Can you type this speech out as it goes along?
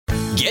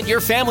Get your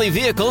family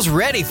vehicles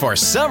ready for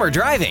summer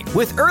driving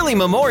with early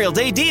Memorial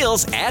Day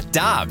deals at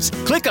Dobbs.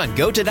 Click on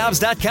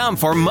GoToDobbs.com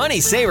for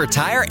money saver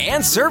tire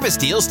and service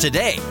deals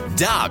today.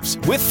 Dobbs,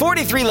 with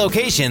 43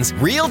 locations,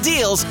 real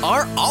deals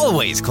are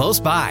always close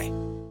by.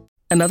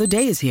 Another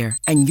day is here,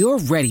 and you're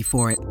ready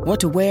for it. What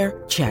to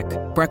wear? Check.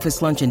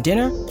 Breakfast, lunch, and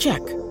dinner? Check.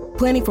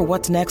 Planning for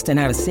what's next and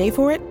how to save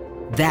for it?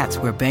 That's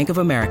where Bank of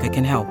America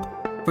can help.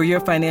 For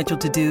your financial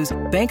to-dos,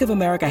 Bank of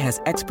America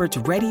has experts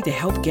ready to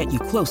help get you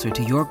closer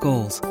to your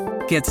goals.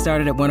 Get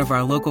started at one of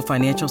our local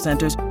financial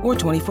centers or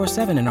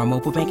 24/7 in our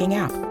mobile banking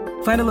app.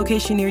 Find a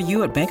location near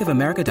you at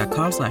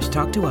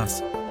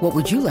bankofamerica.com/talktous. What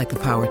would you like the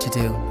power to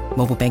do?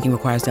 Mobile banking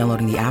requires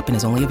downloading the app and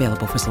is only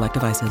available for select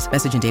devices.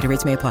 Message and data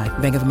rates may apply.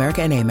 Bank of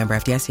America N.A., member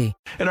FDIC.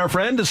 And our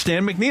friend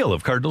Stan McNeal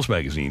of Cardinals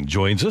Magazine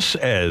joins us,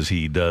 as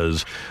he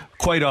does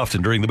quite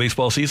often during the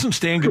baseball season.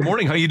 Stan, good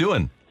morning. How you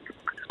doing?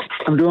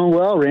 I'm doing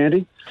well,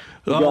 Randy.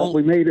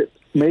 We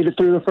made it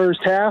through the first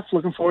half.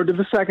 Looking forward to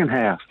the second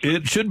half.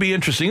 It should be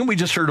interesting. We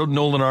just heard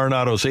Nolan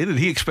Arenado say that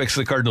he expects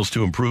the Cardinals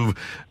to improve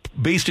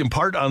based in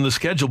part on the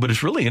schedule, but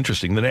it's really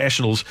interesting. The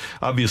Nationals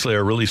obviously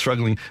are really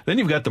struggling. Then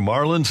you've got the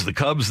Marlins, the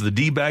Cubs, the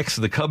D-backs,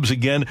 the Cubs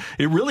again.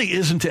 It really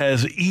isn't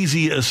as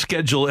easy a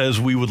schedule as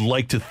we would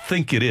like to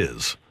think it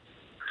is.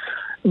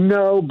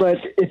 No, but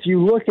if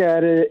you look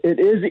at it, it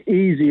is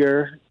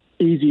easier,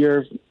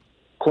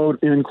 quote,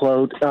 end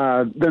quote,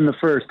 than the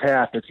first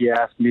half, if you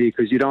ask me,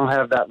 because you don't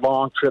have that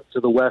long trip to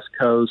the West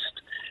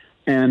Coast.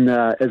 And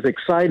as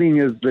exciting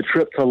as the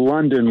trip to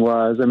London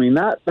was, I mean,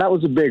 that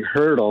was a big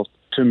hurdle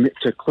to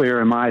clear,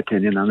 in my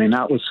opinion. I mean,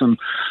 that was some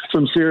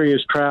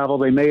serious travel.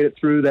 They made it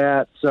through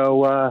that.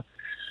 So,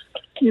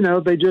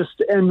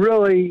 and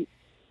really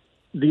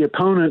the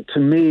opponent to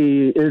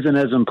me isn't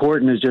as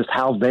important as just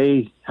how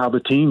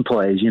the team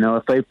plays. You know,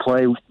 if they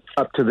play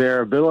up to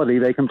their ability,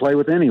 they can play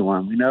with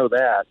anyone. We know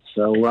that.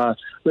 So,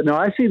 but no,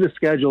 I see the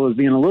schedule as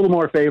being a little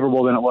more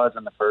favorable than it was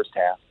in the first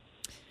half.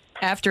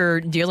 After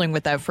dealing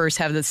with that first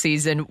half of the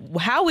season,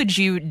 how would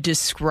you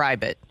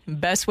describe it?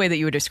 Best way that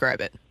you would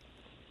describe it?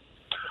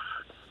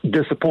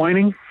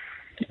 Disappointing,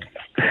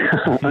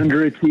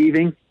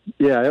 underachieving.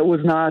 Yeah, it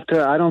was not.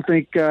 I don't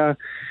think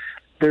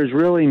there's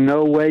really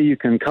no way you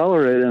can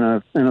color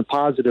it in a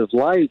positive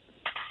light.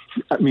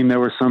 I mean, there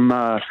were some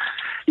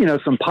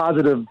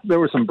positive. There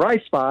were some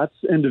bright spots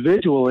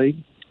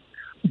individually,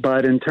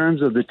 but in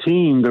terms of the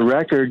team, the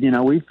record,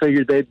 we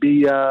figured they'd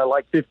be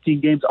like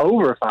 15 games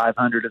over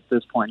 500 at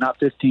this point, not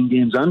 15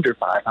 games under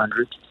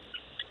 500.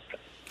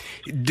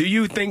 Do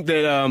you think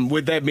that,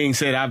 with that being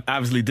said,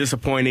 obviously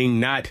disappointing,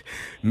 not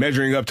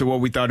measuring up to what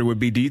we thought it would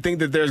be, do you think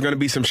that there's going to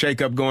be some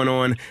shakeup going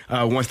on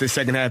once the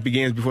second half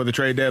begins before the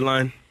trade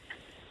deadline?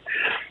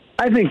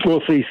 I think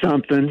we'll see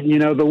something.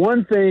 The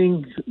one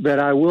thing that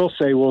I will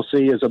say we'll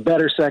see is a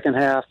better second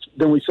half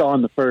than we saw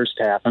in the first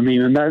half. I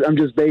mean, and I'm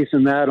just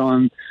basing that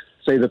on,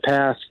 say, the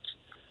past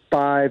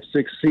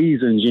 5-6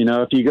 seasons.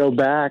 If you go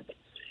back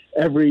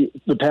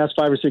the past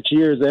 5 or 6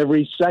 years,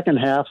 every second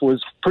half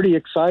was pretty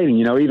exciting.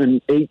 Even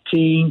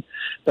 18,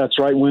 that's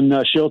right when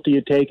Schulte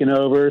had taken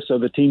over, so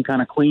the team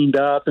kind of cleaned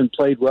up and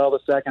played well the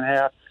second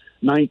half.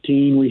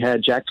 19, we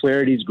had Jack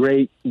Flaherty's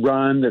great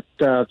run that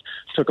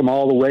took them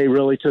all the way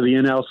really to the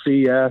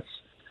NLCS.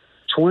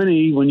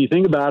 20, when you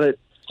think about it,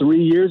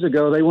 3 years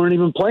ago, they weren't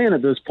even playing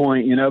at this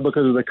point,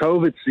 because of the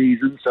COVID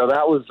season. So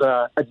that was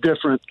a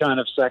different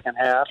kind of second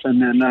half.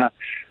 And then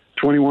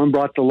 21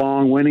 brought the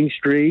long winning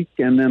streak.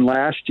 And then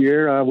last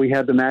year, we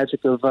had the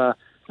magic of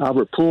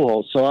Albert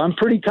Pujols. So I'm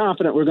pretty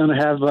confident we're going to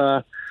have,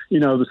 the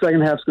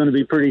second half's going to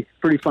be pretty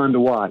fun to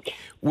watch.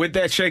 With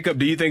that shakeup,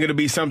 do you think it'll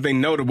be something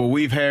notable?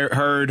 We've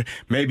heard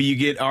maybe you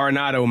get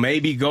Arenado,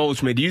 maybe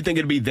Goldschmidt. Do you think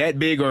it'll be that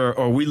big, or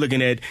are we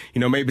looking at,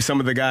 maybe some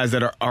of the guys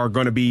that are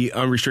going to be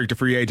unrestricted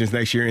free agents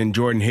next year in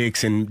Jordan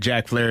Hicks and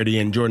Jack Flaherty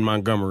and Jordan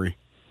Montgomery?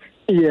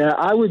 Yeah,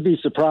 I would be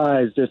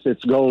surprised if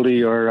it's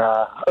Goldie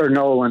or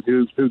Nolan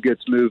who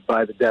gets moved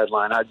by the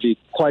deadline. I'd be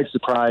quite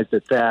surprised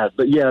at that.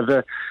 But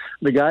yeah,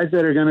 the guys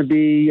that are going to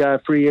be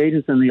free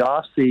agents in the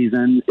off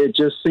season, it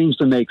just seems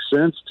to make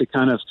sense to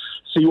kind of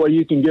see what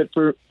you can get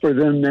for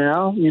them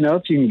now.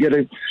 If you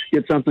can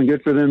get something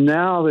good for them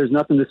now, there's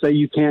nothing to say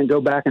you can't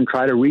go back and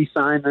try to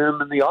re-sign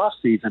them in the off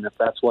season if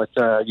that's what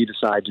you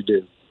decide to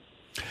do.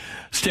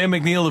 Stan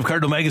McNeal of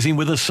Cardinal Magazine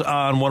with us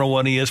on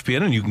 101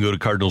 ESPN, and you can go to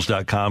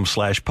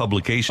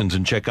cardinals.com/publications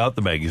and check out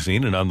the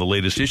magazine. And on the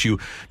latest issue,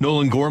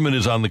 Nolan Gorman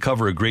is on the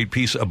cover, a great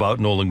piece about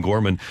Nolan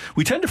Gorman.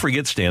 We tend to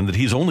forget, Stan, that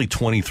he's only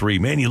 23.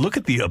 Man, you look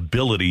at the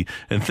ability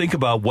and think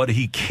about what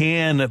he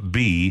can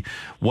be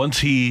once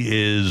he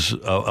is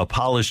a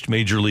polished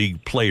major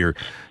league player.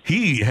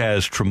 He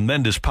has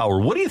tremendous power.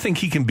 What do you think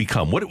he can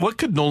become? What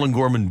could Nolan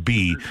Gorman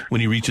be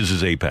when he reaches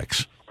his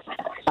apex?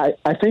 I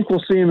think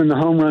we'll see him in the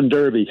home run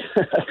derby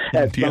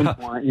at some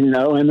point,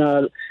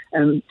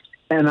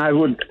 and I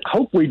would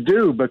hope we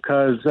do,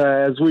 because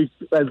as you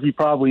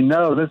probably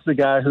know, this is a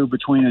guy who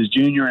between his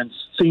junior and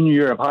senior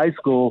year of high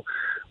school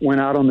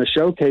went out on the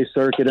showcase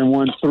circuit and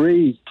won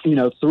three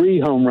national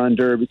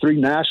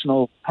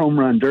home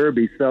run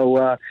derbies.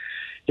 So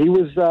he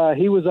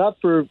was up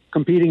for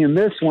competing in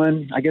this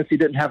one. I guess he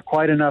didn't have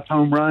quite enough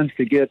home runs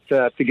to get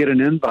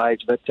an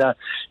invite. But this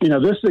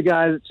is a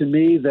guy that, to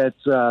me,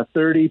 that's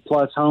 30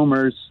 plus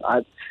homers.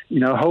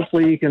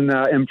 Hopefully he can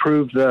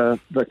improve the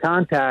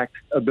contact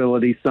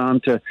ability some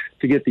to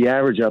get the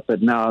average up.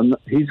 But now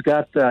he's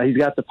got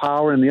the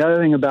power. And the other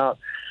thing about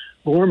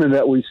Gorman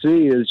that we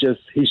see is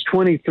just he's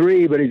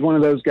 23, but he's one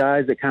of those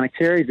guys that kind of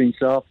carries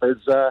himself as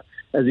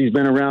he's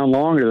been around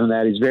longer than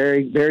that. He's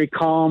very, very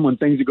calm when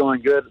things are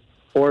going good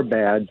or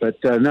bad. But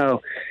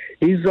no,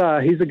 he's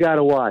a guy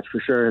to watch for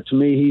sure. To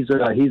me, he's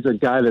a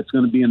guy that's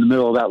going to be in the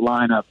middle of that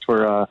lineup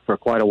for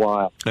quite a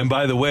while. And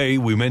by the way,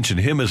 we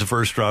mentioned him as a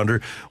first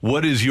rounder.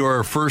 What is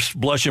your first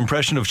blush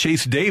impression of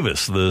Chase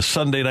Davis, the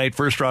Sunday night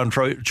first round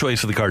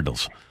choice of the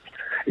Cardinals?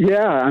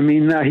 Yeah, I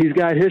mean, he's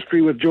got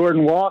history with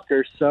Jordan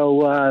Walker,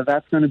 so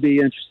that's going to be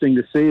interesting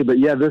to see. But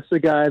yeah, this is a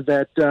guy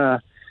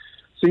that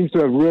seems to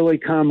have really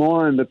come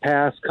on the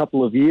past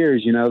couple of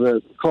years.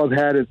 The club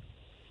had its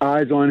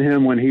eyes on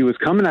him when he was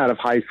coming out of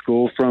high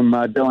school from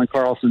Dylan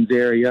Carlson's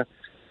area,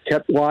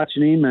 kept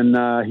watching him,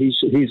 and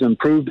he's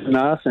improved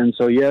enough. And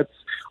so, yeah, it's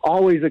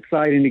always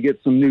exciting to get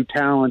some new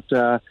talent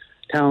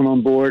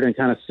on board and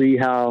kind of see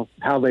how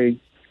they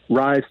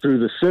rise through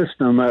the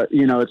system.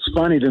 It's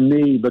funny to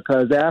me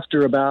because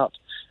after about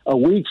a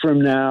week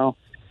from now,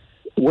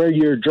 where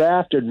you're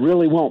drafted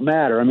really won't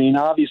matter. I mean,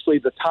 obviously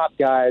the top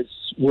guys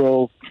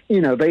will,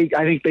 I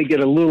think they get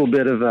a little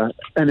bit of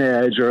an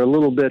edge or a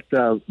little bit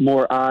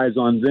more eyes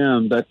on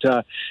them. But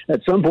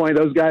at some point,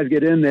 those guys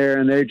get in there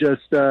and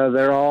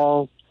they're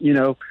all,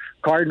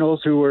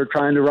 Cardinals who are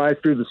trying to rise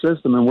through the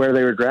system, and where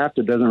they were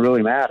drafted doesn't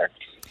really matter.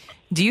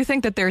 Do you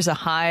think that there's a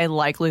high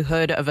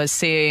likelihood of us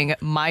seeing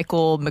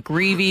Michael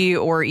McGreevy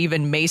or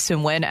even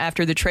Mason Wynn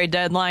after the trade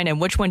deadline? And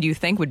which one do you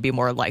think would be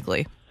more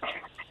likely?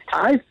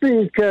 I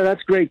think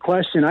that's a great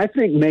question. I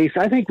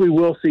think we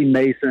will see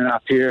Mason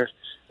up here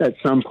at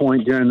some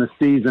point during the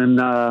season.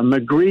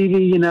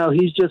 McGreevy,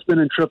 he's just been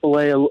in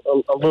AAA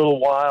a little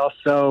while.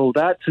 So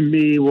that, to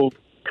me, will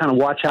kind of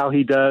watch how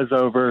he does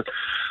over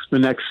the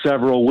next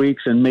several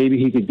weeks, and maybe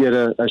he could get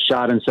a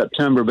shot in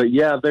September. But,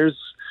 yeah,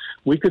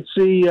 we could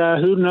see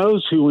who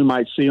knows who we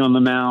might see on the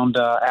mound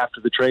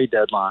after the trade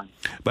deadline.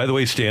 By the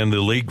way, Stan,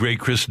 the late, great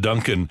Chris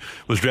Duncan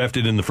was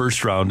drafted in the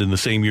first round in the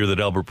same year that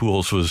Albert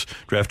Pujols was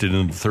drafted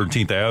in the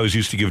 13th. I always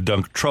used to give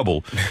Dunk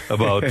trouble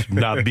about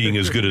not being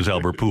as good as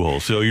Albert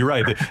Pujols. So you're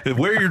right.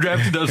 Where you're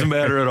drafted doesn't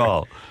matter at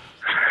all.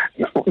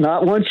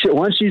 Not once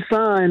you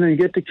sign and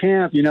get to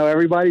camp,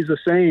 everybody's the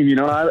same.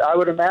 I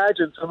would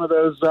imagine some of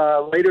those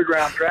later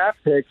round draft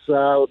picks,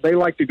 they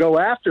like to go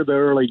after the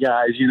early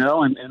guys,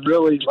 and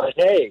really like,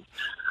 hey,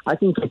 I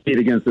can compete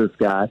against this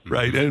guy.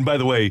 Right. And by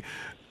the way,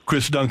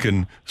 Chris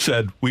Duncan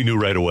said we knew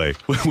right away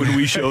when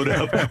we showed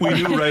up. We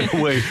knew right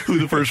away who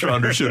the first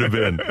rounder should have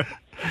been.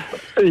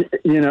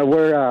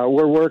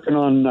 We're working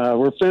on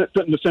we're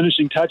putting the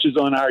finishing touches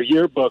on our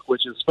yearbook,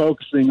 which is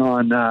focusing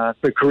on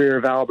the career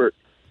of Albert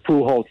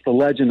Pujols, the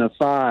Legend of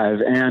Five,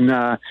 and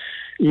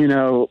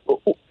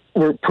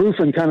we're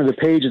proofing kind of the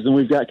pages, and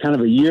we've got kind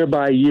of a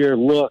year-by-year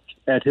look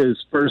at his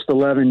first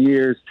 11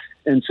 years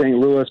in St.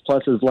 Louis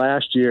plus his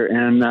last year,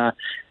 and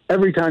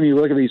every time you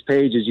look at these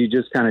pages, you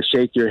just kind of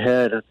shake your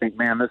head and think,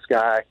 man, this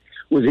guy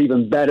was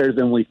even better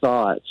than we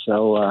thought.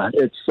 So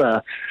it's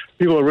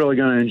people are really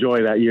going to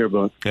enjoy that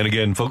yearbook. And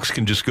again, folks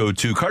can just go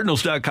to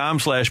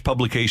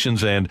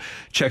cardinals.com/publications and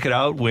check it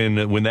out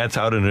when that's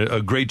out. And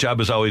a great job,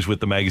 as always, with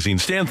the magazine.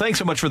 Stan, thanks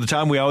so much for the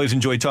time. We always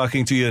enjoy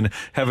talking to you, and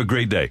have a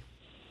great day.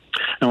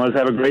 And let's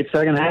have a great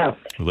second half.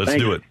 Let's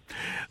do it.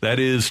 That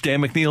is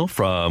Stan McNeal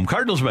from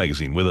Cardinals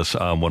Magazine with us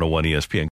on 101 ESPN.